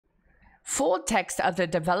Full text of the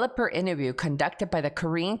developer interview conducted by the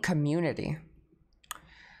Korean community.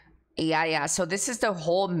 Yeah. So this is the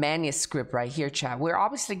whole manuscript right here, chat. We're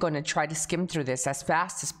obviously going to try to skim through this as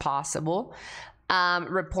fast as possible.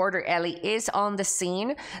 Reporter Elly is on the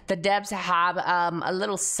scene. The devs have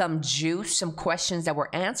some juice, some questions that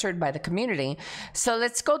were answered by the community. So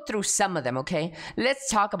let's go through some of them, okay? Let's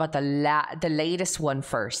talk about the latest one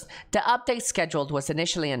first. The update scheduled was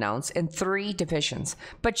initially announced in 3 divisions,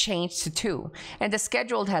 but changed to 2. And the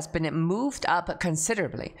schedule has been moved up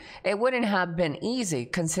considerably. It wouldn't have been easy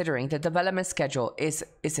considering the development schedule. Is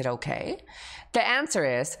it okay? The answer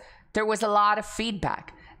is there was a lot of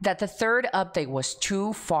feedback that the 3rd update was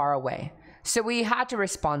too far away, so we had to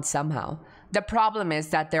respond somehow. The problem is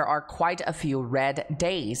that there are quite a few red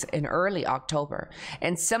days in early October,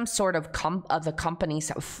 and some sort of the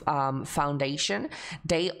company's foundation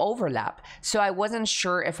day overlap, so I wasn't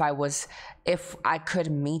sure if I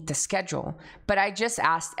could meet the schedule, but I just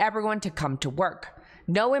asked everyone to come to work.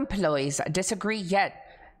 No employees disagree yet,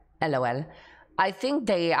 LOL. I think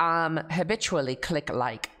they habitually click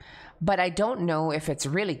like, but I don't know if it's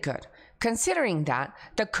really good. Considering that,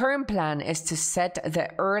 the current plan is to set the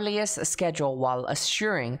earliest schedule while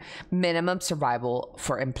assuring minimum survival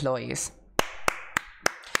for employees.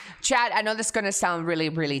 Chad, I know this is going to sound really,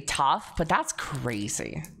 really tough, but that's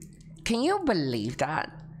crazy. Can you believe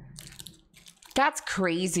that? That's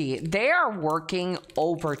crazy. They are working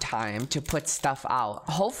overtime to put stuff out.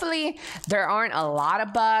 Hopefully there aren't a lot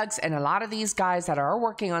of bugs, and a lot of these guys that are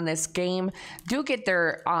working on this game do get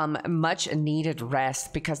their much needed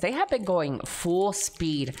rest, because they have been going full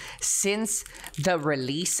speed since the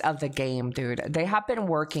release of the game, dude. They have been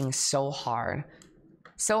working so hard.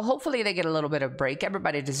 So hopefully they get a little bit of break.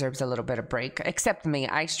 Everybody deserves a little bit of break, except me.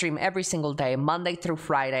 I stream every single day, Monday through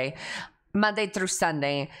Friday. Monday through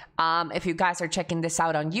Sunday. If you guys are checking this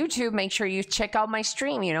out on YouTube, make sure you check out my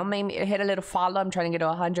stream. You know, maybe hit a little follow. I'm trying to get to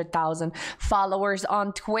 100,000 followers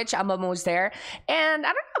on Twitch. I'm almost there. And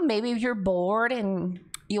I don't know, maybe if you're bored and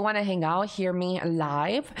you want to hang out, hear me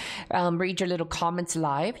live, read your little comments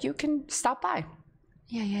live, you can stop by.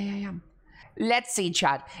 Yeah. Let's see,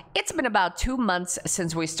 chat. It's been about 2 months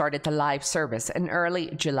since we started the live service in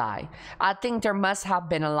early July. I think there must have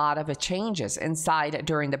been a lot of changes inside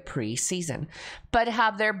during the pre-season. But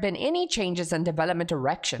have there been any changes in development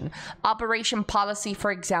direction, operation policy,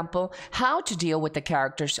 for example, how to deal with the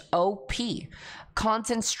character's OP,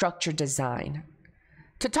 content structure design?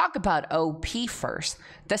 To talk about OP first,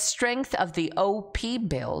 the strength of the OP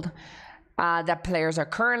build that players are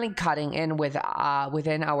currently cutting in with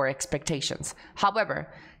within our expectations.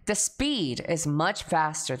 However, the speed is much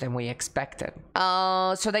faster than we expected.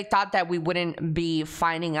 So they thought that we wouldn't be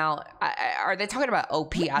finding out. Are they talking about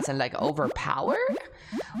OP as in like overpowered?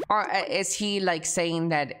 Or is he like saying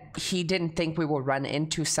that he didn't think we would run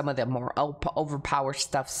into some of the more overpowered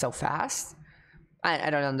stuff so fast? I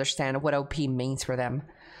don't understand what OP means for them.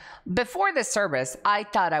 Before the service, I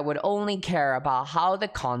thought I would only care about how the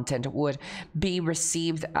content would be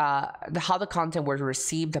received, how the content would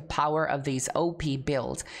receive the power of these OP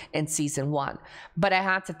builds in Season 1. But I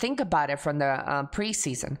had to think about it from the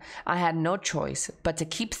pre-season. I had no choice but to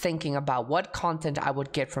keep thinking about what content I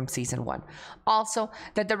would get from Season 1. Also,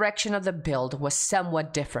 the direction of the build was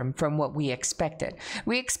somewhat different from what we expected.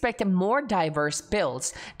 We expected more diverse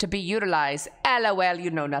builds to be utilized. LOL,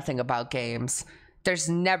 you know nothing about games. There's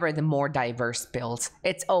never the more diverse builds.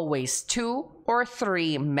 It's always 2 or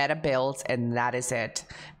 3 meta builds, and that is it.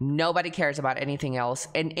 Nobody cares about anything else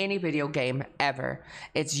in any video game ever.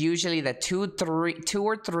 It's usually the 2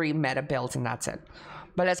 or 3 meta builds, and that's it.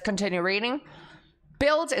 But let's continue reading.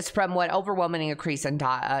 Builds is from what overwhelming increase in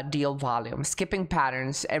deal volume. Skipping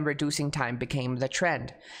patterns and reducing time became the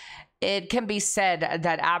trend. It can be said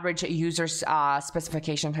that average user's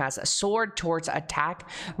specification has soared towards attack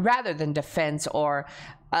rather than defense or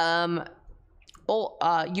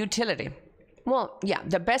utility. Well, yeah,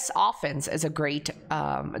 the best offense is a great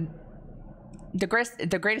the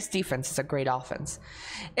greatest defense is a great offense.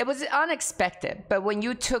 It was unexpected, but when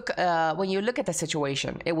you look at the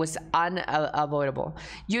situation, it was unavoidable.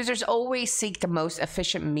 Users always seek the most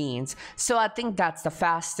efficient means, so I think that's the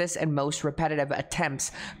fastest and most repetitive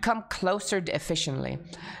attempts come closer to efficiently.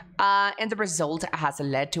 And the result has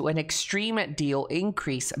led to an extreme deal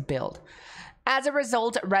increase build. As a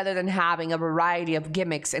result, rather than having a variety of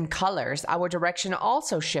gimmicks and colors, our direction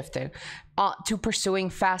also shifted to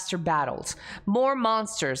pursuing faster battles, more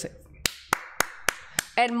monsters,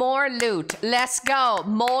 and more loot. Let's go.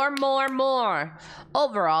 More.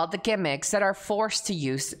 Overall, the gimmicks that are forced to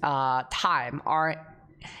use time are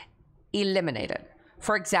eliminated.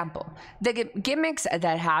 For example, the gimmicks that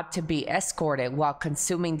had to be escorted while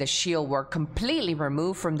consuming the shield were completely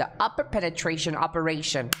removed from the upper penetration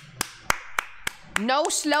operation. No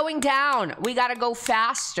slowing down. We gotta go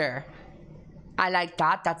faster. I like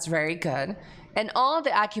that. That's very good. And all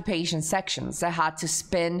the occupation sections that had to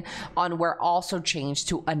spin on were also changed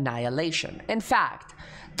to annihilation. In fact,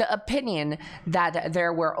 the opinion that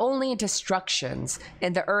there were only destructions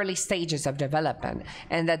in the early stages of development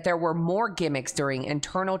and that there were more gimmicks during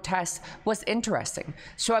internal tests was interesting.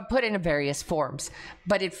 So I put it in various forms,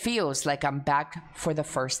 but it feels like I'm back for the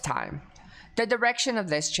first time. The direction of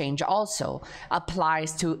this change also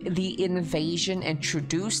applies to the invasion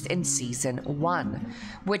introduced in Season 1,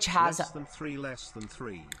 which has... Less than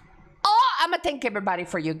three. Oh, I'm gonna thank everybody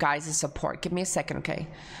for you guys' support. Give me a second, okay?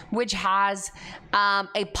 Which has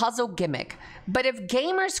a puzzle gimmick. But if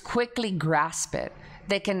gamers quickly grasp it,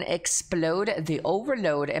 they can explode the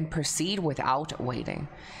overload and proceed without waiting.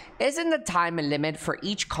 Isn't the time limit for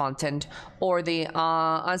each content or the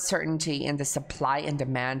uncertainty in the supply and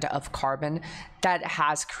demand of carbon that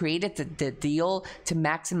has created the deal to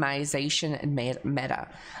maximization and meta?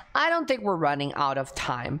 I don't think we're running out of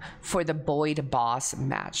time for the Boyd boss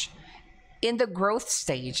match. In the growth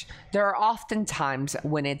stage, there are often times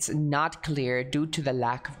when it's not clear due to the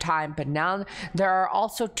lack of time, but now there are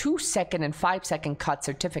also 2-second and 5-second cut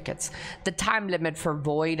certificates. The time limit for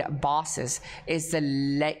void bosses is the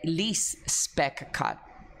least spec cut.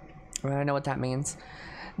 I don't know what that means.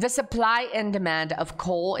 The supply and demand of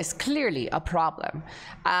coal is clearly a problem.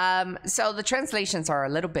 So the translations are a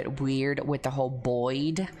little bit weird with the whole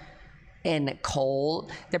void and coal.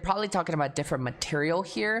 They're probably talking about different material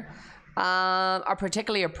here. Are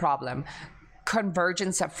particularly a problem.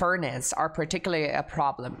 Convergence of furnace are particularly a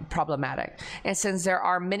problematic. And since there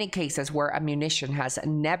are many cases where ammunition has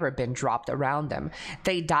never been dropped around them,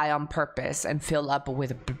 they die on purpose and fill up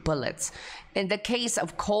with bullets. In the case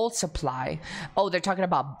of coal supply, oh, they're talking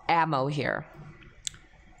about ammo here,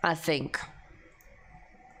 I think.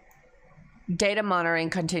 Data monitoring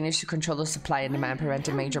continues to control the supply and demand,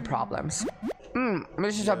 preventing major problems.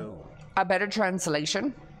 This is a better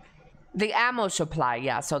translation. The ammo supply,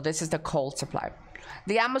 yeah, so this is the coal supply.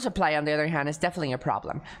 The ammo supply, on the other hand, is definitely a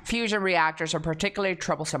problem. Fusion reactors are particularly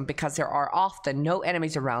troublesome because there are often no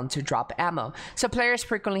enemies around to drop ammo, so players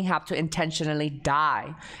frequently have to intentionally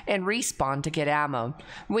die and respawn to get ammo.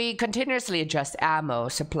 We continuously adjust ammo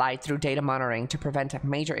supply through data monitoring to prevent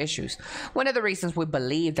major issues. One of the reasons we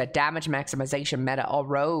believe that damage maximization meta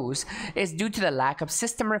arose is due to the lack of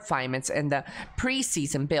system refinements in the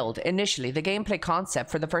pre-season build. Initially, the gameplay concept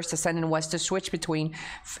for the first Descendant was to switch between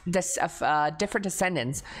different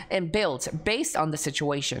Descendants and builds based on the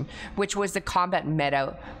situation, which was the combat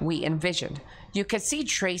meta we envisioned. You can see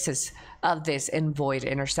traces of this in Void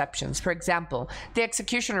interceptions. For example, the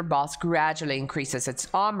Executioner boss gradually increases its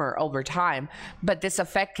armor over time, but this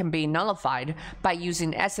effect can be nullified by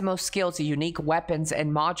using SMO skills, unique weapons,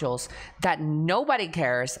 and modules that nobody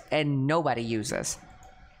cares and nobody uses.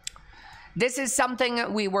 This is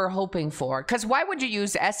something we were hoping for, because why would you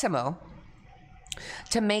use SMO?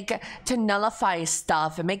 To nullify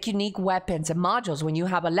stuff and make unique weapons and modules when you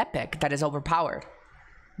have a Lepic that is overpowered.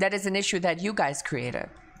 That is an issue that you guys created.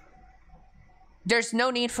 There's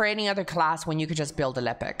no need for any other class when you could just build a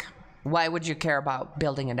Lepic. Why would you care about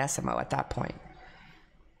building an SMO at that point?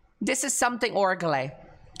 This is something, Orgale.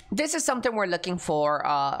 This is something we're looking for,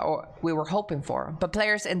 or we were hoping for, but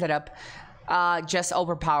players ended up just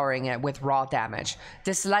overpowering it with raw damage.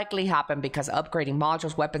 This likely happened because upgrading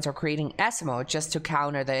modules, weapons, or creating SMO just to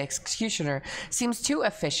counter the Executioner seems too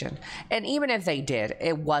efficient. And even if they did,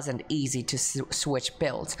 it wasn't easy to switch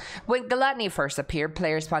builds. When Gluttony first appeared,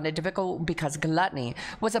 players found it difficult because Gluttony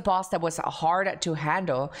was a boss that was hard to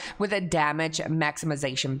handle with a damage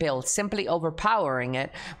maximization build. Simply overpowering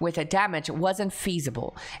it with a damage wasn't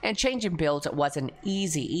feasible, and changing builds wasn't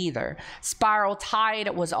easy either. Spiral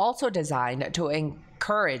Tide was also designed to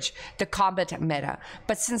encourage the combat meta,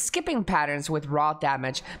 but since skipping patterns with raw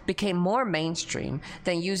damage became more mainstream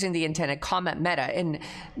than using the intended combat meta, and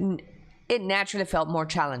it naturally felt more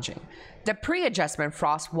challenging. The pre-adjustment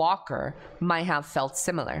Frostwalker might have felt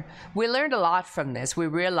similar. We learned a lot from this. We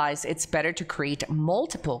realized it's better to create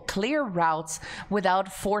multiple clear routes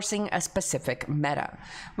without forcing a specific meta.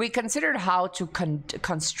 We considered how to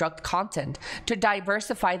construct content to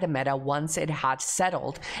diversify the meta once it had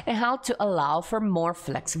settled, and how to allow for more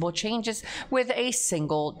flexible changes within a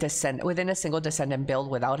single Descendant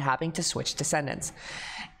build without having to switch Descendants.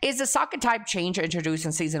 Is the socket type change introduced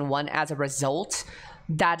in Season 1 as a result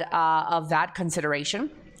of that consideration?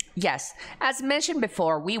 Yes, as mentioned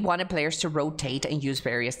before, we wanted players to rotate and use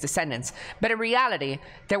various descendants, but in reality,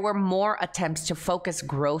 there were more attempts to focus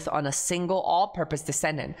growth on a single all-purpose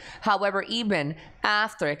descendant. However, even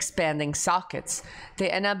after expanding sockets,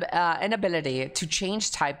 the inability to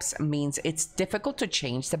change types means it's difficult to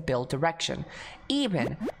change the build direction,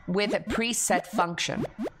 even with a preset function.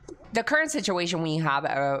 The current situation, we have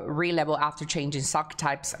a re-level after changing socket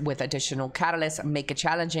types with additional catalysts make it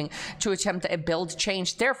challenging to attempt a build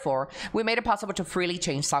change. Therefore, we made it possible to freely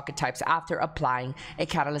change socket types after applying a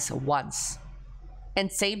catalyst once and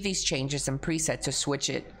save these changes and presets to switch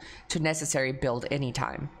it to necessary build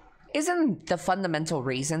anytime. Isn't the fundamental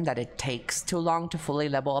reason that it takes too long to fully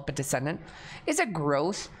level up a Descendant? Is it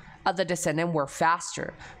growth of the Descendant were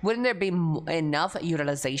faster? Wouldn't there be enough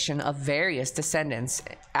utilization of various Descendants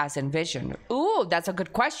as envisioned? Ooh, that's a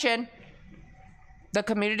good question. The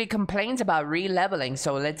community complains about re-leveling,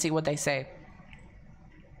 so let's see what they say.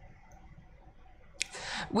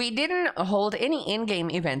 We didn't hold any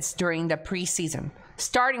in-game events during the pre-season.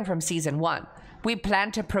 Starting from Season 1, we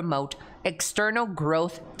plan to promote external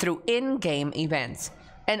growth through in-game events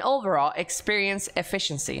and overall experience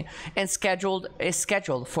efficiency and is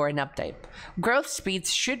scheduled for an update. Growth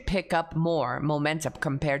speeds should pick up more momentum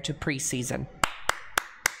compared to pre-season.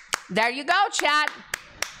 There you go, chat.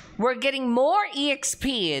 We're getting more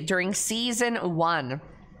EXP during Season 1.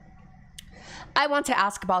 I want to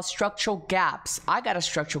ask about structural gaps. I got a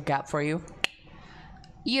structural gap for you.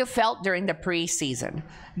 You felt during the pre-season.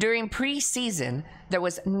 During pre-season, there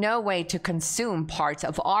was no way to consume parts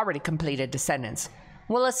of already completed Descendants.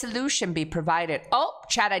 Will a solution be provided? Oh,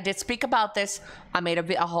 chat, I did speak about this. I made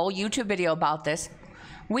a whole YouTube video about this.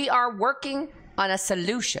 We are working on a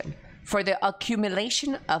solution for the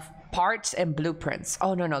accumulation of parts and blueprints.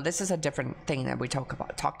 Oh, no, this is a different thing that we talked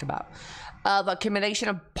about. Of accumulation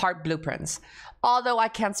of part blueprints. Although I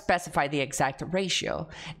can't specify the exact ratio,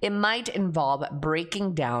 it might involve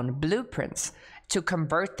breaking down blueprints to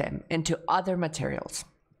convert them into other materials.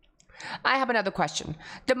 I have another question.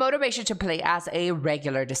 The motivation to play as a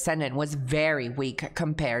regular Descendant was very weak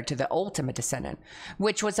compared to the Ultimate Descendant,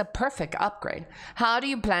 which was a perfect upgrade. How do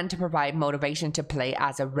you plan to provide motivation to play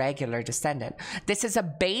as a regular Descendant? This is a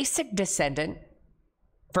basic Descendant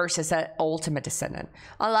versus an Ultimate Descendant.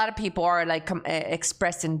 A lot of people are like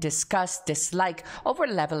expressing disgust, dislike over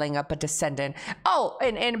leveling up a Descendant. Oh,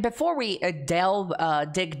 and before we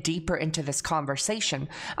dig deeper into this conversation,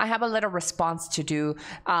 I have a little response to do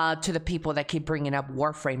to the people that keep bringing up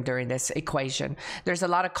Warframe during this equation. There's a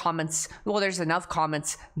lot of comments. Well, there's enough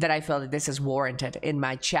comments that I feel that this is warranted in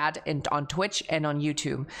my chat and on Twitch and on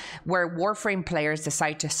YouTube, where Warframe players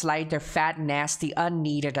decide to slide their fat, nasty,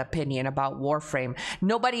 unneeded opinion about Warframe.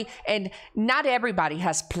 Nobody, and not everybody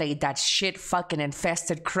has played that shit fucking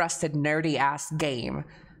infested, crusted, nerdy ass game.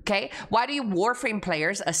 Okay? Why do you Warframe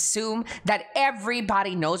players assume that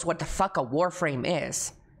everybody knows what the fuck a Warframe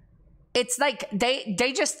is? It's like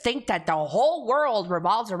they just think that the whole world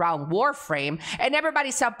revolves around Warframe and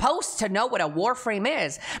everybody's supposed to know what a Warframe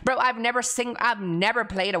is. Bro, I've never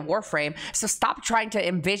played a Warframe, so stop trying to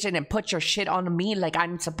envision and put your shit on me like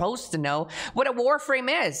I'm supposed to know what a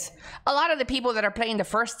Warframe is. A lot of the people that are playing the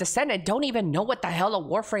first Descendant don't even know what the hell a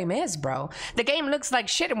Warframe is, bro. The game looks like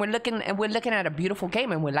shit and we're looking at a beautiful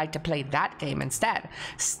game and we'd like to play that game instead.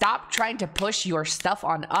 Stop trying to push your stuff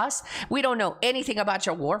on us. We don't know anything about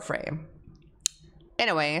your Warframe.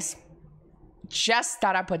 Anyways, just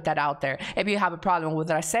thought I'd put that out there. If you have a problem with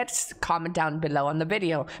what I said, comment down below on the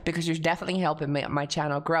video because you're definitely helping my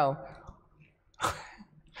channel grow.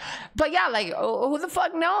 But yeah, like, who the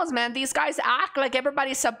fuck knows, man? These guys act like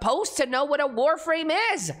everybody's supposed to know what a Warframe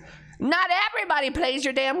is. Not everybody plays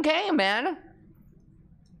your damn game, man.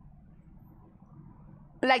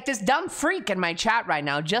 Like this dumb freak in my chat right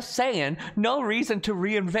now just saying, no reason to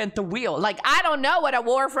reinvent the wheel. Like, I don't know what a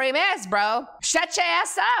Warframe is, bro. Shut your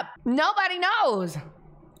ass up. Nobody knows.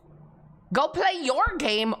 Go play your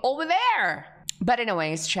game over there. But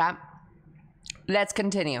anyways, chat, let's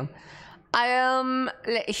continue.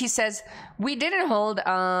 He says, we didn't hold,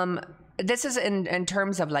 this is in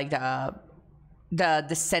terms of like the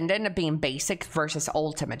Descendant being basic versus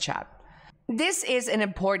Ultimate, chat. This is an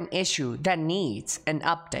important issue that needs an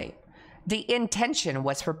update. The intention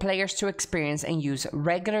was for players to experience and use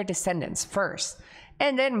regular Descendants first,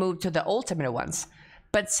 and then move to the Ultimate ones.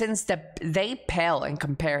 But since they pale in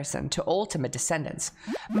comparison to Ultimate Descendants,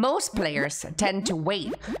 most players tend to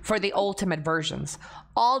wait for the Ultimate versions.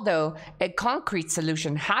 Although a concrete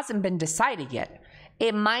solution hasn't been decided yet,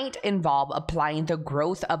 it might involve applying the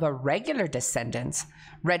growth of a regular Descendant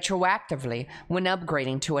retroactively when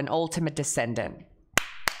upgrading to an Ultimate Descendant.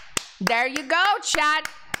 There you go, chat.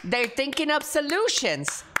 They're thinking of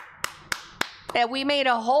solutions. And we made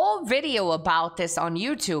a whole video about this on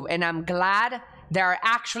YouTube, and I'm glad they're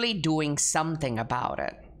actually doing something about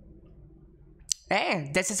it.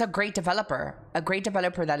 Hey, this is a great developer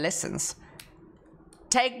that listens.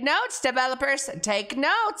 Take notes, developers, take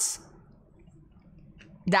notes.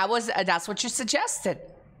 That's what you suggested.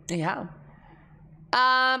 Yeah.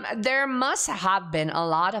 There must have been a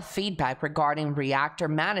lot of feedback regarding reactor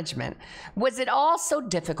management. Was it also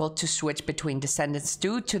difficult to switch between Descendants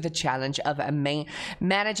due to the challenge of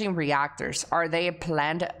managing reactors? Are they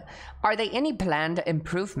any planned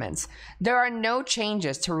improvements? There are no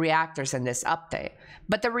changes to reactors in this update,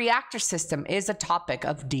 but the reactor system is a topic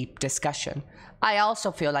of deep discussion. I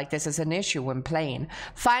also feel like this is an issue when playing.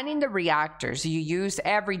 Finding the reactors you use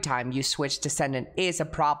every time you switch Descendant is a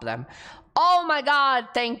problem. Oh my God,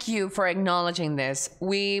 thank you for acknowledging this.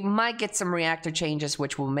 We might get some reactor changes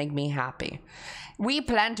which will make me happy. We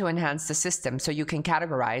plan to enhance the system so you can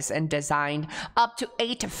categorize and design up to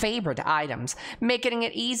 8 favorite items, making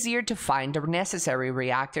it easier to find the necessary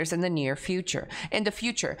reactors in the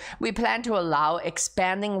future. We plan to allow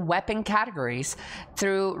expanding weapon categories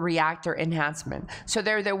through reactor enhancement, so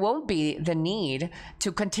there won't be the need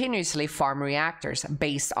to continuously farm reactors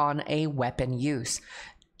based on a weapon use,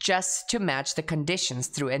 just to match the conditions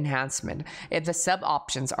through enhancement if the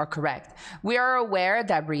sub-options are correct. We are aware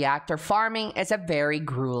that reactor farming is a very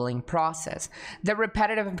grueling process. The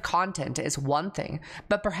repetitive content is one thing,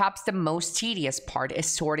 but perhaps the most tedious part is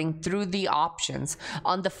sorting through the options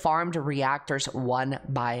on the farmed reactors one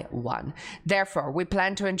by one. Therefore, we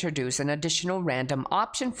plan to introduce an additional random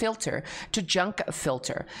option filter to junk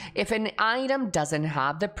filter. If an item doesn't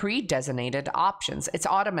have the pre-designated options, it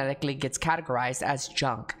automatically gets categorized as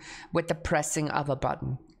junk with the pressing of a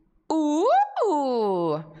button. Ooh!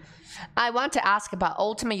 I want to ask about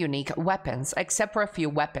ultimate unique weapons. Except for a few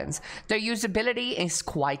weapons, their usability is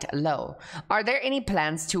quite low. Are there any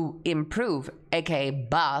plans to improve, aka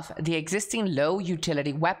buff, the existing low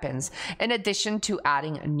utility weapons in addition to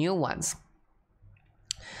adding new ones?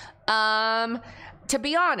 To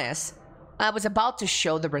be honest, I was about to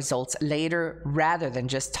show the results later rather than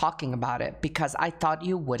just talking about it because I thought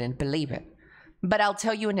you wouldn't believe it. But I'll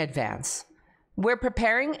tell you in advance. We're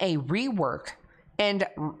preparing a rework and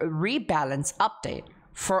rebalance update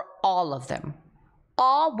for all of them.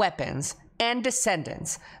 All weapons and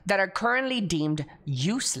Descendants that are currently deemed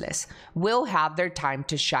useless will have their time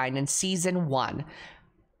to shine in Season 1.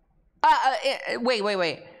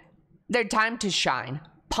 Wait. Their time to shine.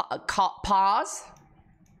 Pause.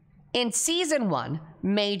 In Season 1,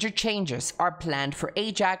 major changes are planned for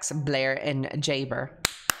Ajax, Blair, and Jaber.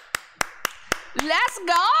 Let's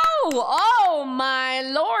go! Oh my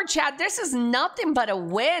lord, chat. This is nothing but a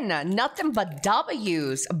win. Nothing but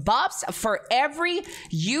W's. Buffs for every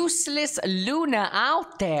useless Luna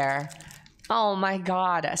out there. Oh my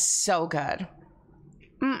god, so good.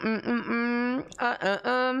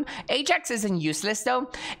 Ajax isn't useless though.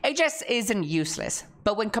 Ajax isn't useless.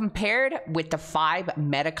 But when compared with the 5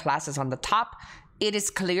 meta classes on the top, it is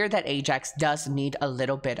clear that Ajax does need a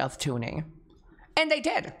little bit of tuning. And they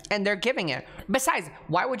did, and they're giving it. Besides,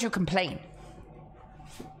 why would you complain?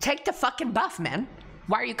 Take the fucking buff, man.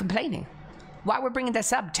 Why are you complaining? Why we're bringing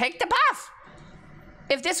this up? Take the buff!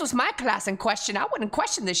 If this was my class in question, I wouldn't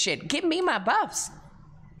question this shit. Give me my buffs.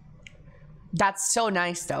 That's so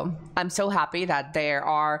nice, though. I'm so happy that they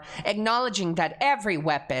are acknowledging that every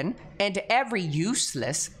weapon and every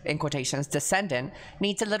useless, in quotations, Descendant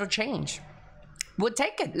needs a little change. We'll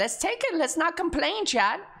take it. Let's take it. Let's not complain,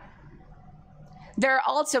 chat. There are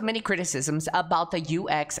also many criticisms about the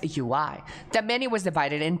UX UI. The menu was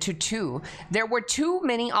divided into 2. There were too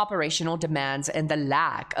many operational demands and the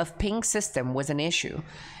lack of ping system was an issue.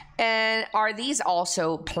 And are these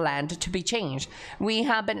also planned to be changed? We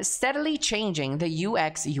have been steadily changing the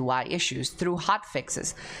UX UI issues through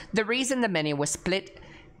hotfixes. The reason the menu was split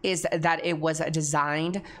is that it was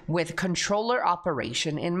designed with controller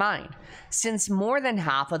operation in mind. Since more than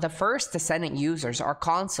half of the first Descendant users are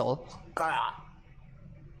console,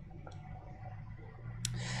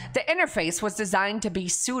 the interface was designed to be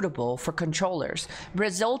suitable for controllers,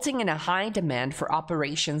 resulting in a high demand for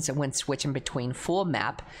operations when switching between full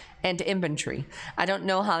map and inventory. I don't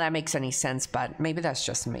know how that makes any sense, but maybe that's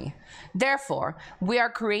just me. Therefore, we are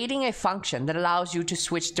creating a function that allows you to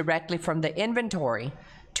switch directly from the inventory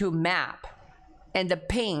to map, and the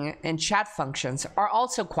ping and chat functions are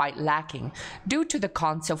also quite lacking due to the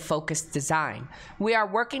console-focused design. We are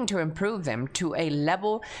working to improve them to a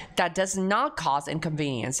level that does not cause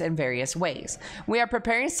inconvenience in various ways. We are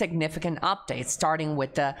preparing significant updates starting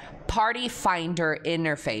with the Party Finder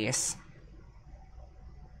interface.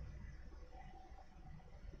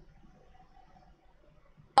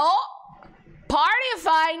 Party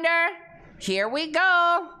Finder. Here we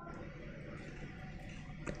go.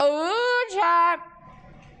 Ooh, chat.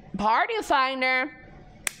 Party Finder.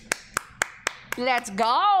 Let's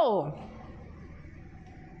go.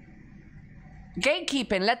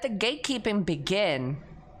 Gatekeeping. Let the gatekeeping begin.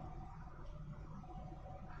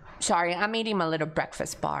 Sorry, I'm eating my little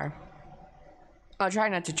breakfast bar. I'll try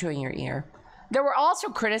not to chew in your ear. There were also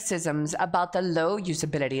criticisms about the low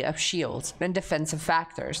usability of shields and defensive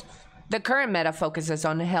factors. The current meta focuses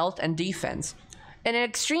on health and defense. And in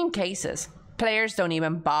extreme cases, players don't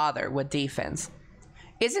even bother with defense.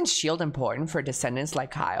 Isn't shield important for descendants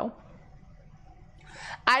like Kyle?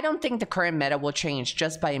 I don't think the current meta will change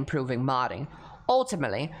just by improving modding.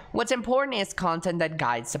 Ultimately, what's important is content that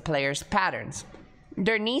guides the player's patterns.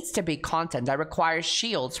 There needs to be content that requires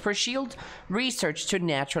shields for shield research to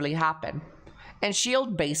naturally happen, and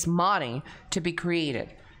shield-based modding to be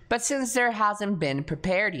created. But since there hasn't been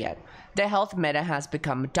prepared yet, the health meta has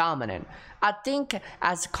become dominant. I think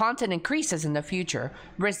as content increases in the future,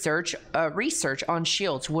 research on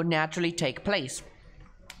shields will naturally take place.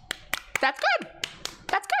 That's good.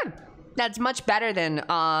 That's good. That's much better than,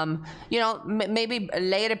 you know, maybe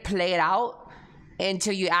later play it out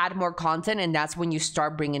until you add more content, and that's when you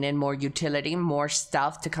start bringing in more utility, more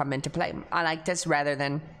stuff to come into play. I like this rather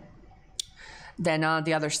than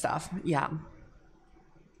the other stuff. Yeah.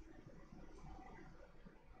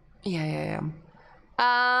 Yeah.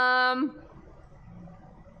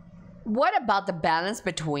 What about the balance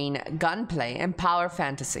between gunplay and power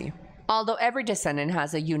fantasy? Although every descendant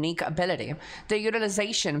has a unique ability, the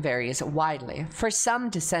utilization varies widely. For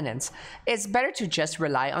some descendants, it's better to just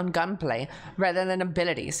rely on gunplay rather than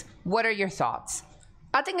abilities. What are your thoughts?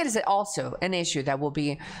 I think it is also an issue that will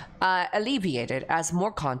be alleviated as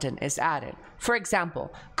more content is added. For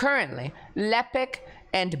example, currently, Lepic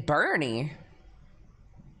and Bernie.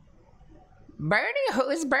 Bernie? Who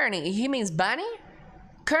is Bernie? He means Bunny?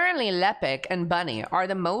 Currently, Lepic and Bunny are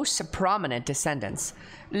the most prominent descendants.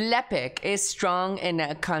 Lepic is strong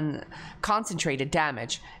in concentrated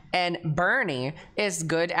damage, and Bernie is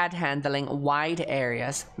good at handling wide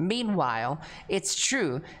areas. Meanwhile, it's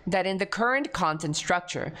true that in the current content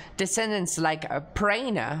structure, descendants like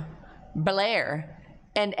Prana, Blair,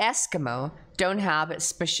 and Eskimo don't have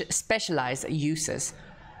specialized uses.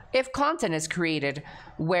 If content is created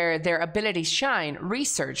where their abilities shine,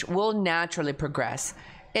 research will naturally progress,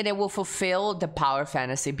 and it will fulfill the power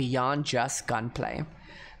fantasy beyond just gunplay.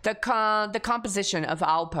 The composition of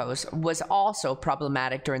outposts was also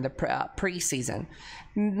problematic during the preseason.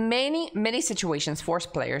 Many situations force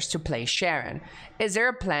players to play Sharon. Is there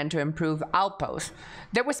a plan to improve outposts?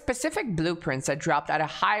 There were specific blueprints that dropped at a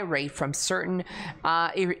high rate from certain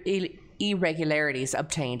irregularities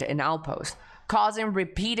obtained in outposts, causing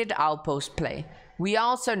repeated outpost play. We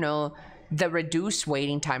also know the reduced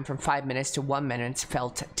waiting time from 5 minutes to 1 minute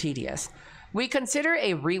felt tedious. We consider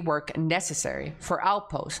a rework necessary for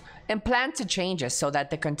outposts and plan to changes so that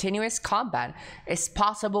the continuous combat is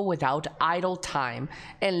possible without idle time,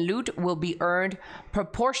 and loot will be earned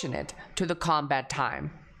proportionate to the combat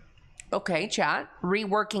time. Okay, chat.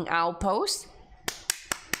 Reworking outposts.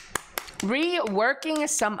 Reworking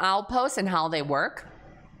some outposts and how they work.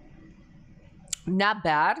 Not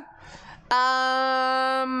bad.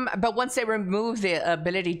 But once they remove the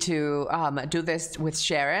ability to do this with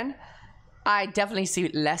Sharon, I definitely see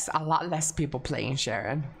a lot less people playing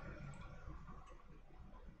Sharon.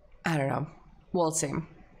 I don't know. We'll see.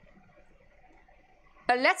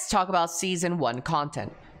 Let's talk about Season 1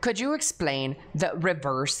 content. Could you explain the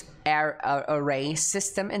reverse array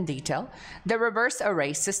system in detail? The reverse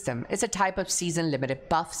array system is a type of season-limited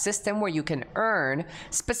buff system where you can earn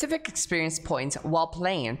specific experience points while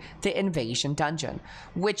playing the invasion dungeon,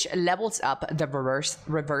 which levels up the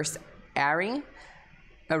reverse array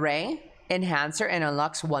enhancer and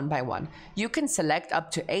unlocks one by one. You can select up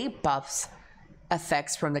to 8 buffs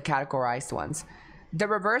effects from the categorized ones. The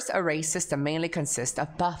reverse array system mainly consists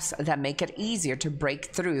of buffs that make it easier to break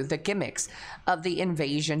through the gimmicks of the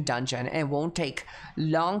invasion dungeon and won't take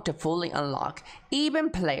long to fully unlock. Even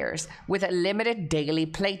players with a limited daily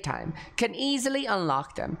playtime can easily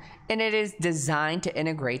unlock them, and it is designed to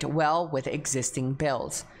integrate well with existing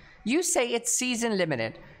builds. You say it's season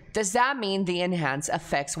limited. Does that mean the enhanced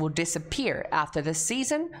effects will disappear after the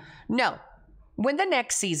season? No. When the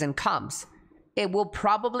next season comes, it will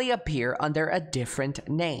probably appear under a different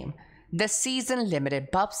name. The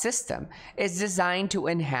season-limited buff system is designed to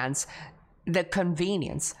enhance the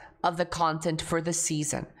convenience of the content for the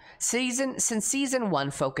season. Since Season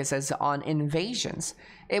 1 focuses on invasions,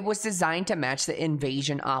 it was designed to match the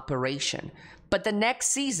invasion operation, but the next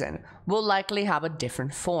season will likely have a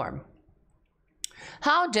different form.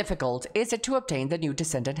 How difficult is it to obtain the new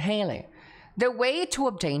Descendant Hailey? The way to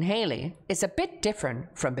obtain Hailey is a bit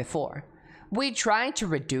different from before. We try to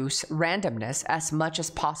reduce randomness as much as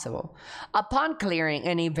possible. Upon clearing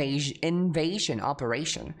an invasion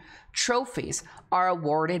operation, trophies are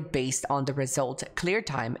awarded based on the result, clear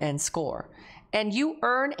time, and score. And you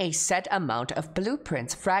earn a set amount of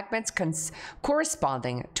blueprints fragments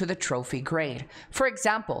corresponding to the trophy grade. For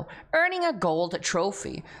example, earning a gold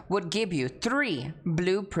trophy would give you 3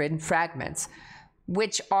 blueprint fragments,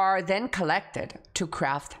 which are then collected to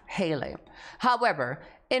craft Hailey. However,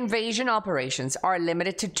 invasion operations are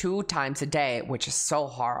limited to 2 times a day, which is so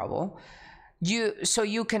horrible. So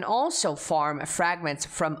you can also farm fragments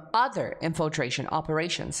from other infiltration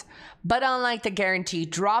operations. But unlike the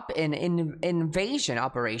guaranteed drop in invasion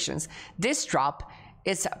operations, this drop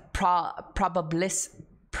is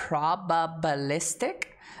probabilistic,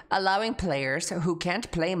 allowing players who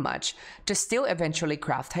can't play much to still eventually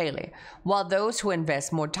craft Hailey, while those who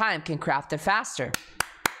invest more time can craft it faster.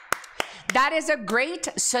 That is a great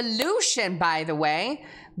solution, by the way.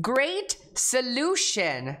 Great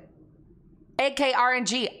solution. AK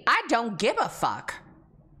RNG, I don't give a fuck.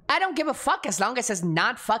 I don't give a fuck as long as it's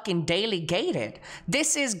not fucking daily gated.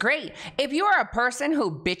 This is great. If you are a person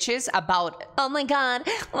who bitches about, oh my god,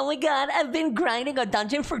 I've been grinding a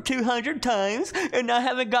dungeon for 200 times and I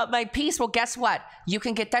haven't got my piece. Well, guess what? You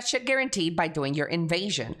can get that shit guaranteed by doing your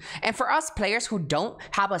invasion. And for us players who don't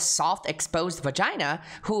have a soft exposed vagina,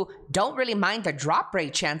 who don't really mind the drop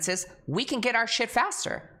rate chances, we can get our shit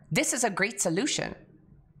faster. This is a great solution.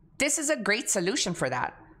 This is a great solution for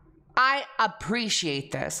that. I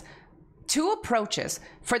appreciate this. 2 approaches.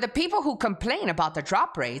 For the people who complain about the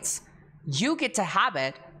drop rates, you get to have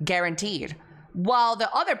it guaranteed. While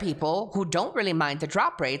the other people who don't really mind the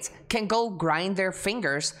drop rates can go grind their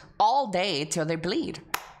fingers all day till they bleed.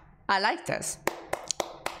 I like this.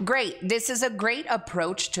 Great. This is a great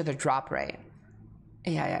approach to the drop rate.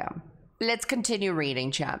 Yeah. Let's continue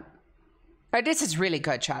reading, chat. This is really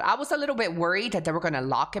good, chat. I was a little bit worried that they were going to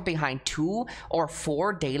lock it behind 2 or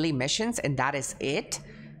 4 daily missions, and that is it.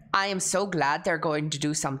 I am so glad they're going to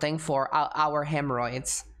do something for our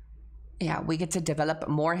hemorrhoids. Yeah, we get to develop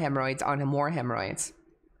more hemorrhoids on more hemorrhoids.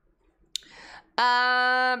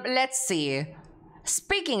 Let's see.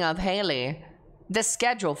 Speaking of Hailey, the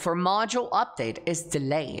schedule for module update is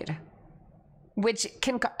delayed, which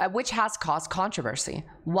has caused controversy.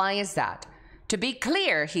 Why is that? To be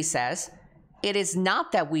clear, he says, it is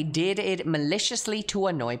not that we did it maliciously to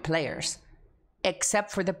annoy players,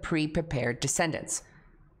 except for the pre-prepared Descendants.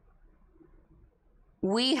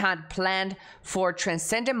 We had planned for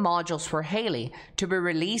Transcendent modules for Hailey to be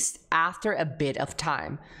released after a bit of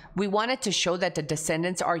time. We wanted to show that the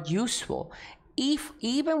Descendants are useful,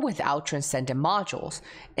 even without Transcendent modules,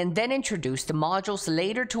 and then introduce the modules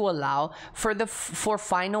later to allow for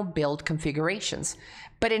final build configurations.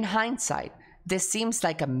 But in hindsight, this seems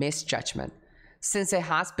like a misjudgment. Since it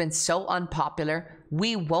has been so unpopular,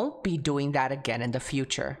 we won't be doing that again in the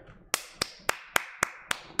future.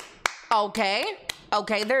 Okay,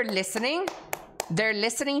 they're listening. They're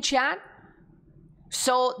listening, chat.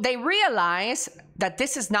 So they realize that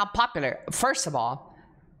this is not popular. First of all,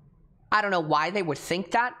 I don't know why they would think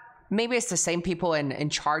that. Maybe it's the same people in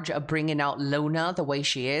charge of bringing out Luna the way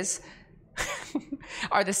she is.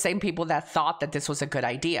 Are the same people that thought that this was a good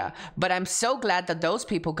idea. But I'm so glad that those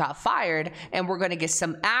people got fired and we're going to get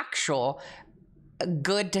some actual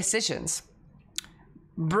good decisions.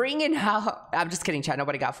 Bringing out, I'm just kidding, chat,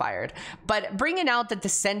 nobody got fired. But bringing out the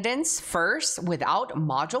Descendants first without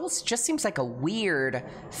modules just seems like a weird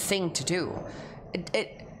thing to do.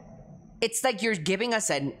 It's like you're giving us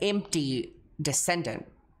an empty Descendant.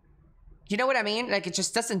 You know what I mean? Like, it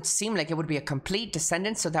just doesn't seem like it would be a complete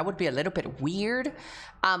Descendant, so that would be a little bit weird.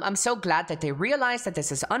 I'm so glad that they realized that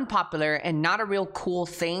this is unpopular and not a real cool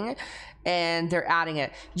thing, and they're adding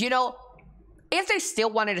it. You know, if they still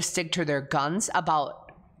wanted to stick to their guns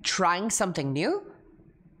about trying something new,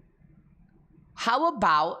 how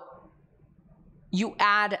about you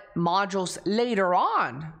add modules later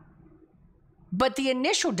on? But the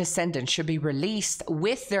initial Descendant should be released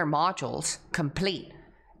with their modules complete.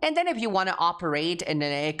 And then if you want to operate in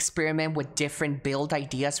an experiment with different build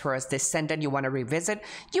ideas for a Descendant you want to revisit,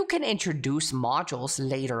 you can introduce modules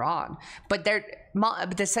later on. But their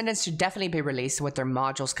Descendants should definitely be released with their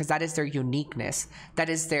modules because that is their uniqueness. That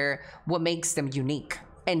is what makes them unique.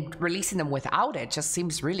 And releasing them without it just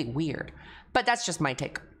seems really weird. But that's just my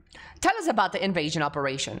take. Tell us about the invasion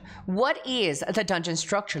operation. What is the dungeon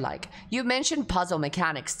structure like? You mentioned puzzle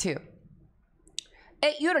mechanics too.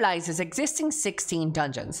 It utilizes existing 16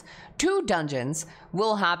 dungeons. 2 dungeons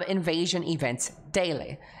will have invasion events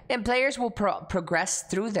daily, and players will progress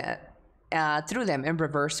through them in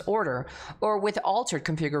reverse order or with altered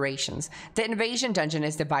configurations. The invasion dungeon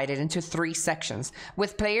is divided into 3 sections,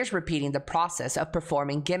 with players repeating the process of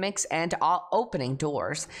performing gimmicks and opening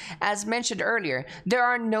doors. As mentioned earlier, there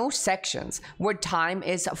are no sections where time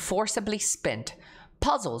is forcibly spent.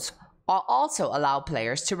 Puzzles also allow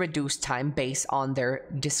players to reduce time based on their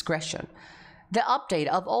discretion. The update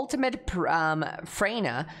of Ultimate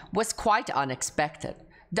Freyna was quite unexpected.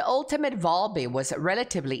 The Ultimate Volby was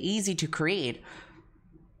relatively easy to create.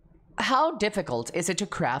 How difficult is it to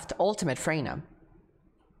craft Ultimate Freyna?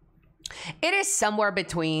 It is somewhere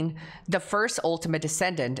between the first Ultimate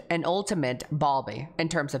Descendant and Ultimate Volby in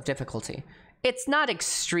terms of difficulty. It's not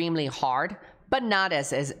extremely hard, but not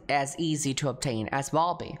as easy to obtain as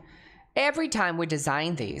Volby. Every time we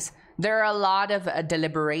design these, there are a lot of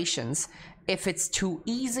deliberations. If it's too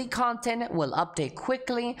easy content, we'll update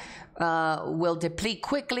quickly, will deplete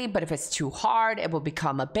quickly, but if it's too hard, it will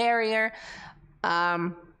become a barrier.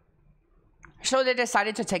 So they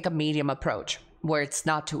decided to take a medium approach, where it's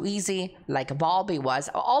not too easy, like Volby was.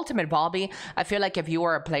 Ultimate Volby, I feel like if you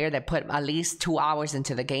were a player that put at least 2 hours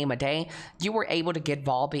into the game a day, you were able to get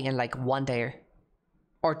Volby in like 1 day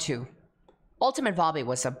or 2. Ultimate Volby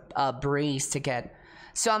was a breeze to get.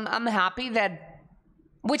 So I'm happy that,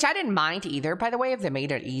 which I didn't mind either, by the way, if they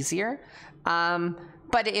made it easier.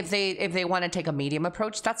 But if they want to take a medium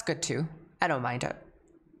approach, that's good too. I don't mind it.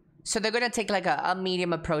 So they're going to take like a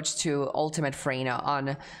medium approach to Ultimate Freyna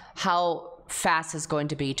on how fast it's going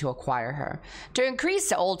to be to acquire her. To increase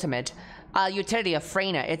the ultimate utility of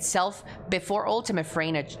Freyna itself, before Ultimate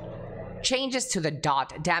Freyna changes to the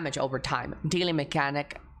dot damage over time, dealing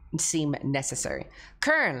mechanic seem necessary.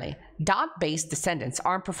 Currently, dot-based descendants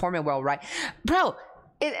aren't performing well, right? Bro,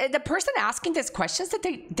 the person asking these questions,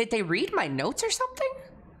 did they read my notes or something?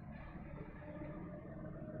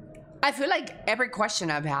 I feel like every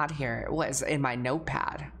question I've had here was in my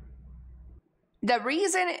notepad. The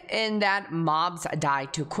reason in that mobs die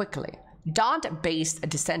too quickly. Dot-based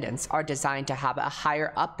descendants are designed to have a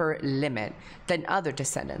higher upper limit than other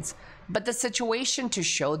descendants, but the situation to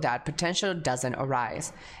show that potential doesn't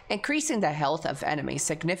arise. Increasing the health of enemies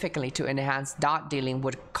significantly to enhance dot dealing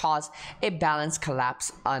would cause a balance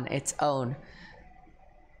collapse on its own.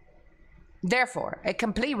 Therefore, a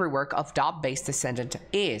complete rework of dot-based descendant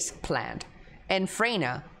is planned, and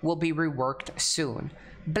Freyna will be reworked soon.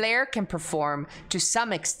 Blair can perform to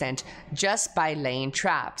some extent just by laying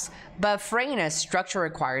traps, but Freyna's structure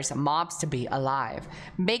requires mobs to be alive,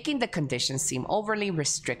 making the conditions seem overly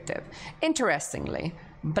restrictive. Interestingly,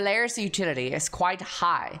 Blair's utility is quite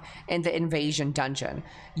high in the invasion dungeon.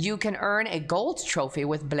 You can earn a gold trophy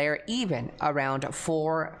with Blair even around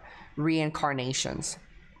 4 reincarnations.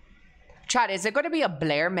 Chat, is it going to be a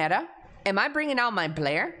Blair meta? Am I bringing out my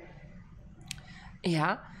Blair?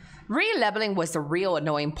 Yeah. Re-leveling was the real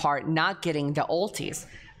annoying part, not getting the ultis.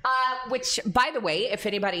 Which, by the way, if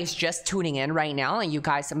anybody is just tuning in right now and you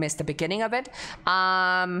guys missed the beginning of it,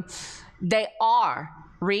 they are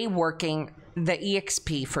reworking the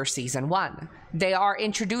EXP for Season 1. They are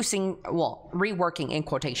introducing, well, reworking in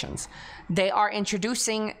quotations. They are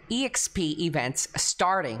introducing EXP events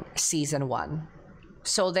starting Season 1.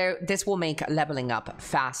 So this will make leveling up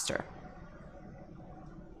faster.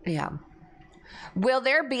 Yeah. Will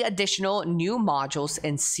there be additional new modules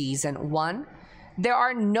in Season 1? There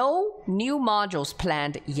are no new modules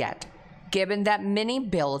planned yet. Given that many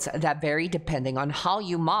builds that vary depending on how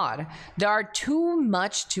you mod, there are too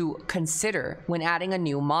much to consider when adding a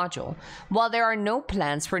new module. While there are no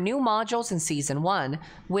plans for new modules in Season 1,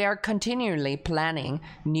 we are continually planning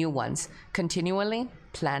new ones. Can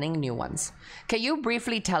you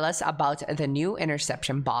briefly tell us about the new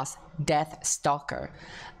interception boss, Death Stalker?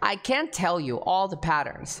 I can't tell you all the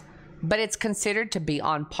patterns, but it's considered to be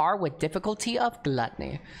on par with difficulty of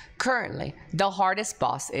Gluttony. Currently, the hardest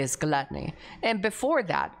boss is Gluttony, and before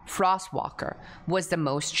that, Frostwalker was the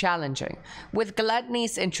most challenging. With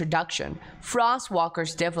Gluttony's introduction,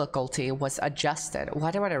 Frostwalker's difficulty was adjusted.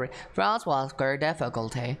 Frostwalker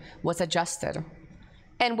difficulty was adjusted.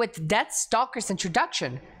 And with Death Stalker's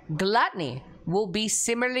introduction, Gluttony will be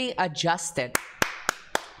similarly adjusted.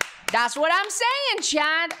 That's what I'm saying,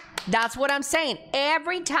 Chad. That's what I'm saying.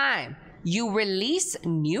 Every time you release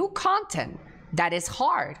new content that is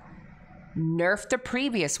hard, nerf the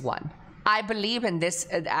previous one. I believe in this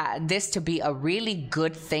to be a really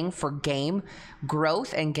good thing for game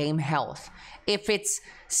growth and game health. If it's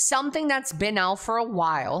something that's been out for a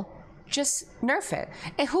while, just nerf it.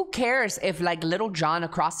 And who cares if like little John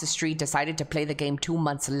across the street decided to play the game 2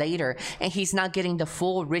 months later and he's not getting the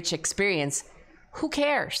full rich experience? Who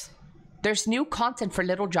cares? There's new content for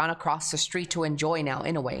little John across the street to enjoy now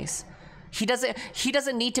anyways. He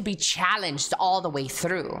doesn't need to be challenged all the way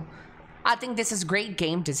through. I think this is great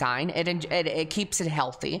game design. It keeps it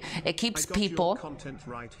healthy. It keeps people content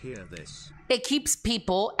right here. It keeps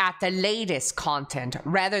people at the latest content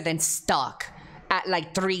rather than stuck at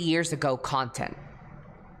like 3 years ago content.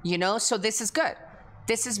 You know, so this is good.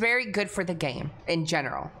 This is very good for the game in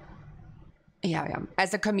general. Yeah.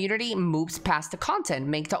 As the community moves past the content,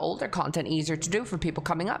 make the older content easier to do for people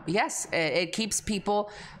coming up. Yes, it keeps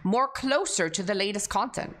people more closer to the latest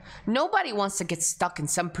content. Nobody wants to get stuck in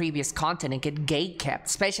some previous content and get gate-kept,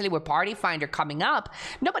 especially with Party Finder coming up.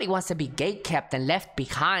 Nobody wants to be gate-kept and left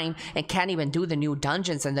behind and can't even do the new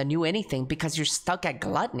dungeons and the new anything because you're stuck at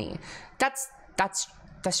Gluttony. That's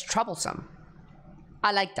troublesome.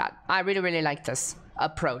 I like that. I really like this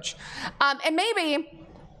approach. And maybe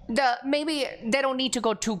they don't need to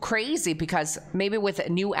go too crazy, because maybe with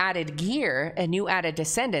new added gear and new added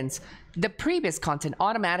Descendants, the previous content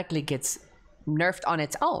automatically gets nerfed on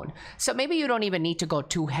its own. So maybe you don't even need to go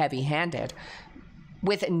too heavy-handed.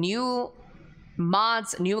 With new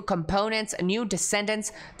mods, new components, new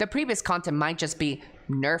Descendants, the previous content might just be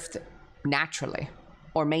nerfed naturally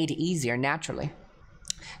or made easier naturally.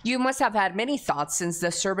 You must have had many thoughts since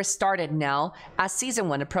the service started now as Season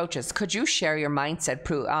 1 approaches. Could you share your mindset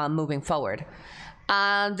moving forward?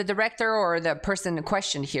 The director or the person in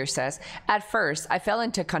question here says, at first, I fell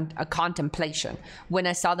into a contemplation when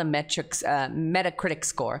I saw the Metacritic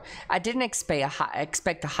score. I didn't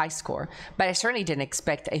expect a high score, but I certainly didn't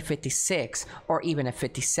expect a 56 or even a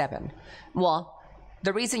 57. Well,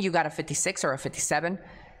 the reason you got a 56 or a 57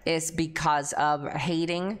 is because of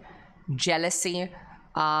hating, jealousy,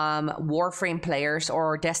 Warframe players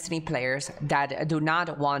or Destiny players that do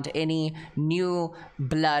not want any new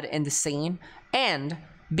blood in the scene, and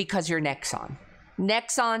because you're Nexon.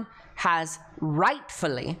 Nexon has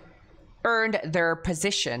rightfully earned their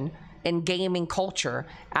position in gaming culture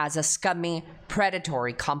as a scummy,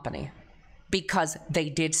 predatory company because they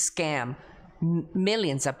did scam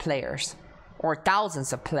millions of players or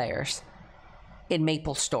thousands of players in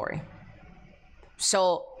MapleStory.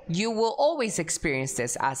 So you will always experience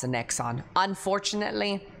this as a Nexon.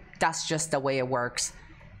 Unfortunately, that's just the way it works.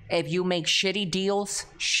 If you make shitty deals,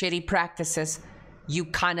 shitty practices, you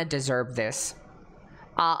kind of deserve this.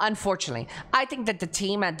 Unfortunately, I think that the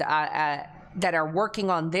team that are working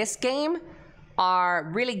on this game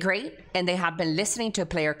are really great, and they have been listening to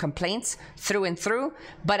player complaints through and through.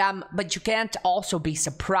 But you can't also be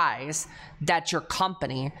surprised that your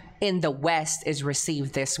company in the West is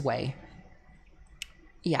received this way.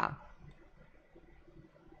 Yeah.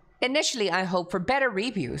 Initially, I hoped for better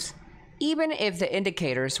reviews, even if the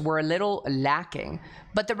indicators were a little lacking,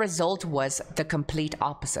 but the result was the complete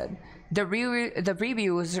opposite. The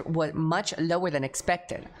reviews were much lower than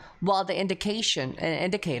expected, while the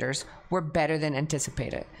indicators were better than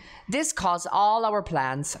anticipated. This caused all our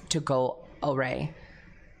plans to go awry,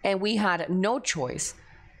 and we had no choice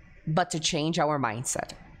but to change our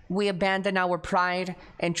mindset. We abandoned our pride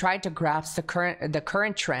and tried to grasp the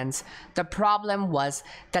current trends. The problem was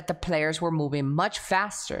that the players were moving much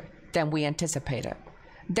faster than we anticipated.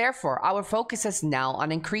 Therefore, our focus is now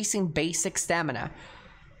on increasing basic stamina.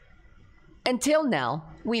 Until now,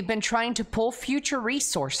 we've been trying to pull future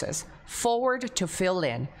resources forward to fill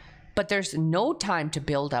in, but there's no time to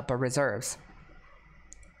build up our reserves.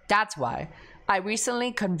 That's why I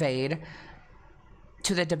recently conveyed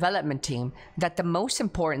to the development team that the most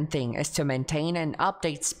important thing is to maintain an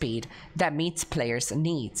update speed that meets players'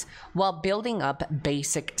 needs while building up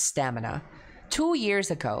basic stamina. 2 years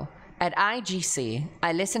ago at IGC,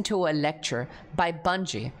 I listened to a lecture by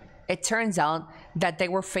Bungie. It turns out that they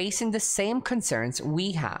were facing the same concerns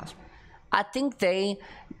we have. I think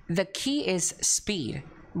the key is speed,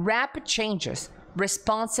 rapid changes,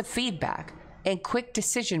 responsive feedback, and quick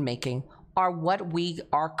decision making are what we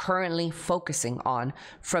are currently focusing on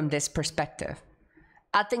from this perspective.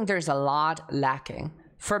 I think there's a lot lacking.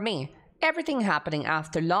 For me, everything happening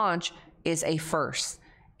after launch is a first.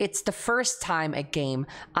 It's the first time a game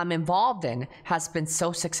I'm involved in has been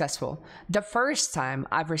so successful. The first time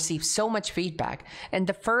I've received so much feedback, and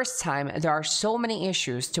the first time there are so many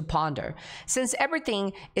issues to ponder. Since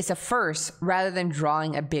everything is a first rather than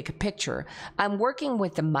drawing a big picture, I'm working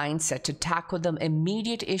with the mindset to tackle the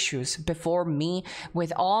immediate issues before me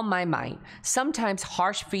with all my might. Sometimes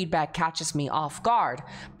harsh feedback catches me off guard,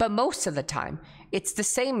 but most of the time, It's the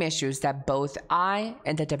same issues that both I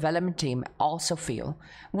and the development team also feel.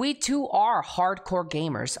 We too are hardcore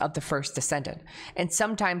gamers of the first Descendant, and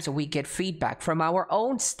sometimes we get feedback from our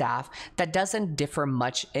own staff that doesn't differ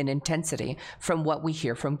much in intensity from what we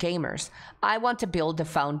hear from gamers. I want to build the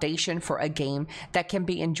foundation for a game that can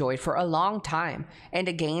be enjoyed for a long time, and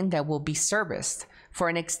a game that will be serviced for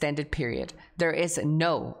an extended period. There is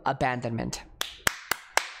no abandonment.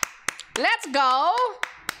 Let's go.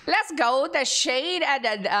 Let's go. The shade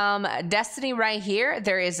at Destiny right here.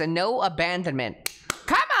 There is no abandonment.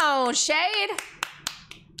 Come on, shade.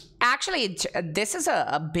 Actually, this is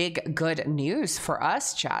a big good news for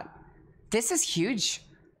us, chat. This is huge.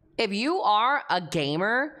 If you are a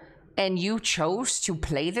gamer and you chose to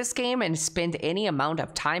play this game and spend any amount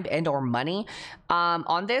of time and or money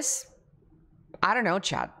on this, I don't know,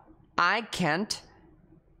 chat. I can't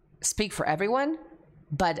speak for everyone,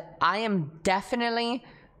 but I am definitely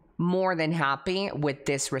more than happy with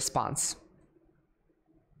this response.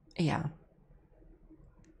 Yeah.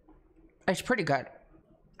 It's pretty good.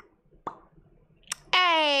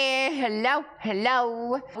 Hey, hello,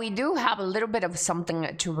 hello. We do have a little bit of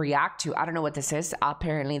something to react to. I don't know what this is.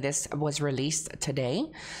 Apparently this was released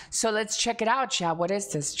today. So let's check it out, chat. What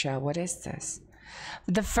is this, chat? What is this?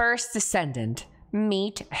 The first Descendant.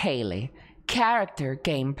 Meet Hailey. Character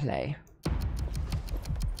gameplay.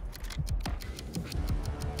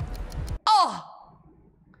 Oh!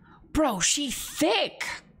 Bro, she's thick.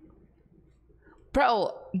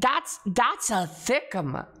 Bro, that's a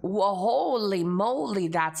thickum. Whoa, holy moly,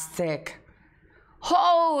 that's thick.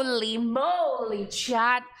 Holy moly,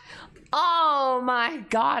 chat. Oh my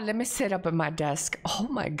god, let me sit up at my desk. Oh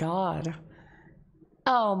my god.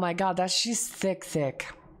 Oh my god, she's thick.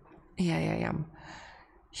 Yeah.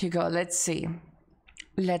 Here you go, let's see.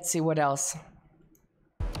 Let's see what else.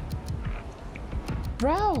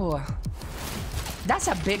 Bro, that's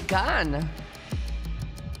a big gun.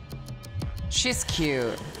 She's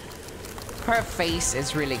cute. Her face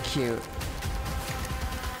is really cute.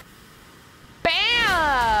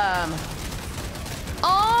 Bam!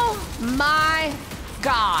 Oh my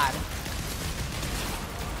god.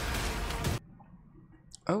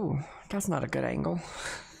 Oh, that's not a good angle.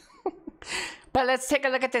 But let's take a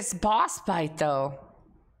look at this boss fight though.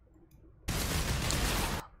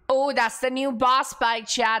 Oh, that's the new boss fight,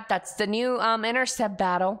 chat. That's the new intercept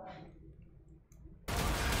battle.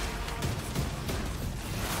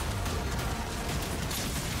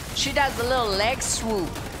 She does a little leg swoop.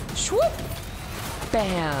 Swoop.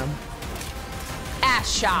 Bam.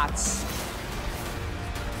 Ass shots.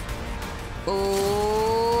 Ooh.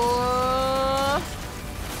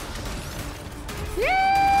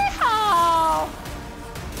 Yeehaw.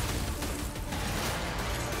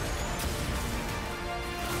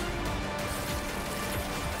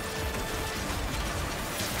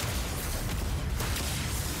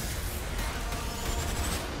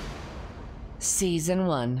 Season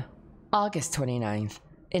 1, August 29th,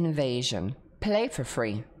 Invasion. Play for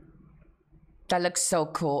free. That looks so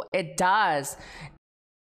cool. It does.